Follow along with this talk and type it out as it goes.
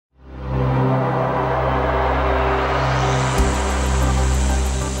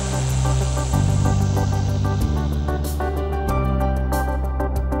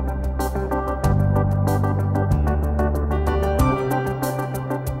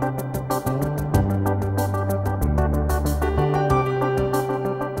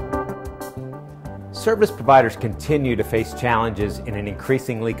Service providers continue to face challenges in an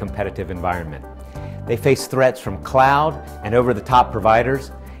increasingly competitive environment. They face threats from cloud and over-the-top providers,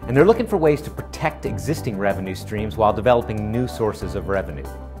 and they're looking for ways to protect existing revenue streams while developing new sources of revenue.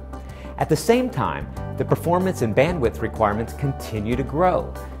 At the same time, the performance and bandwidth requirements continue to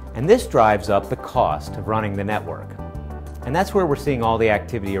grow, and this drives up the cost of running the network. And that's where we're seeing all the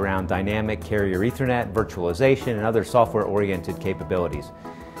activity around dynamic carrier Ethernet, virtualization, and other software-oriented capabilities.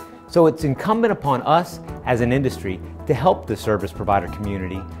 So it's incumbent upon us as an industry to help the service provider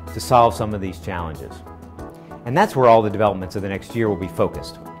community to solve some of these challenges. And that's where all the developments of the next year will be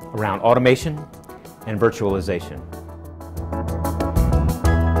focused, around automation and virtualization.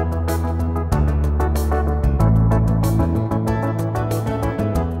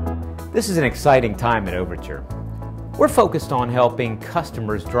 This is an exciting time at Overture. We're focused on helping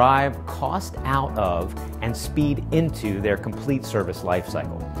customers drive cost out of and speed into their complete service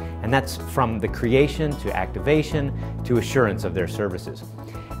lifecycle. And that's from the creation to activation to assurance of their services.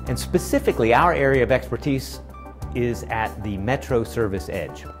 And specifically, our area of expertise is at the Metro Service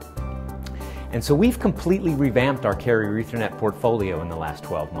Edge. And so we've completely revamped our carrier Ethernet portfolio in the last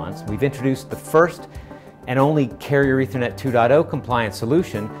 12 months. We've introduced the first and only carrier Ethernet 2.0 compliant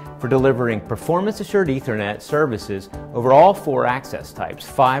solution for delivering performance-assured Ethernet services over all 4 access types: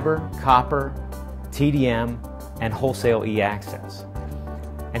 fiber, copper, TDM, and wholesale e-access.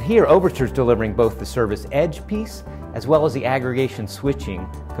 And here, Overture is delivering both the service edge piece as well as the aggregation switching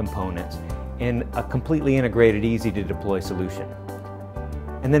components in a completely integrated, easy-to-deploy solution.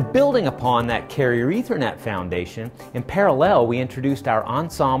 And then building upon that carrier Ethernet foundation, in parallel, we introduced our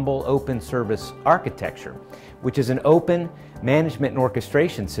Ensemble Open Service Architecture, which is an open management and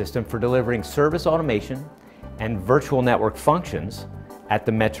orchestration system for delivering service automation and virtual network functions at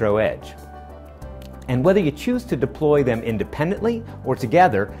the Metro Edge. And whether you choose to deploy them independently or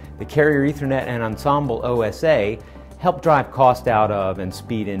together, the carrier Ethernet and Ensemble OSA help drive cost out of and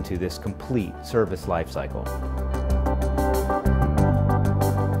speed into this complete service lifecycle.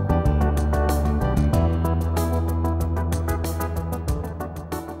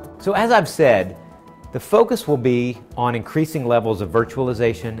 So as I've said, the focus will be on increasing levels of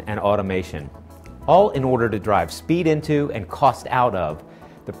virtualization and automation, all in order to drive speed into and cost out of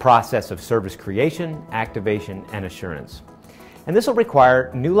the process of service creation, activation, and assurance. And this will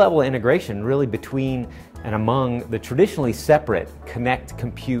require new level of integration really between and among the traditionally separate connect,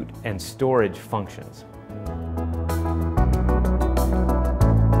 compute, and storage functions.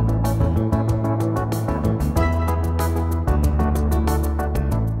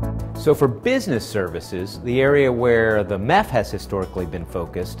 So for business services, the area where the MEF has historically been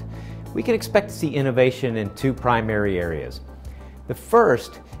focused, we can expect to see innovation in 2 primary areas. The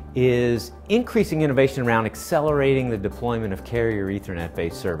first is increasing innovation around accelerating the deployment of carrier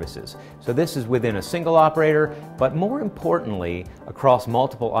Ethernet-based services. So this is within a single operator, but more importantly, across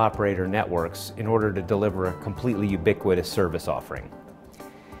multiple operator networks in order to deliver a completely ubiquitous service offering.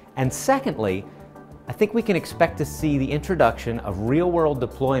 And secondly, I think we can expect to see the introduction of real-world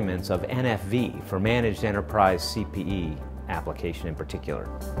deployments of NFV for managed enterprise CPE application in particular.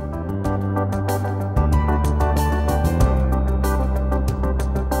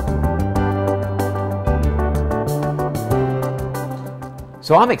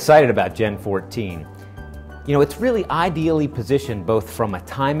 So I'm excited about Gen 14. You know, it's really ideally positioned both from a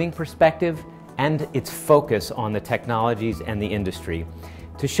timing perspective and its focus on the technologies and the industry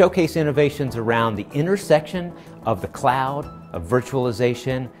to showcase innovations around the intersection of the cloud, of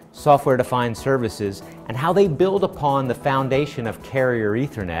virtualization, software-defined services, and how they build upon the foundation of carrier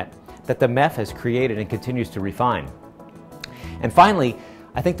Ethernet that the MEF has created and continues to refine. And finally,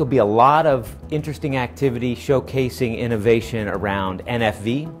 I think there'll be a lot of interesting activity showcasing innovation around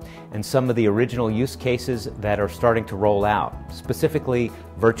NFV and some of the original use cases that are starting to roll out, specifically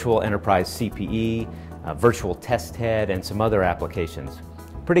virtual enterprise CPE, virtual test head, and some other applications.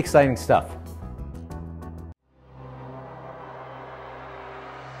 Pretty exciting stuff.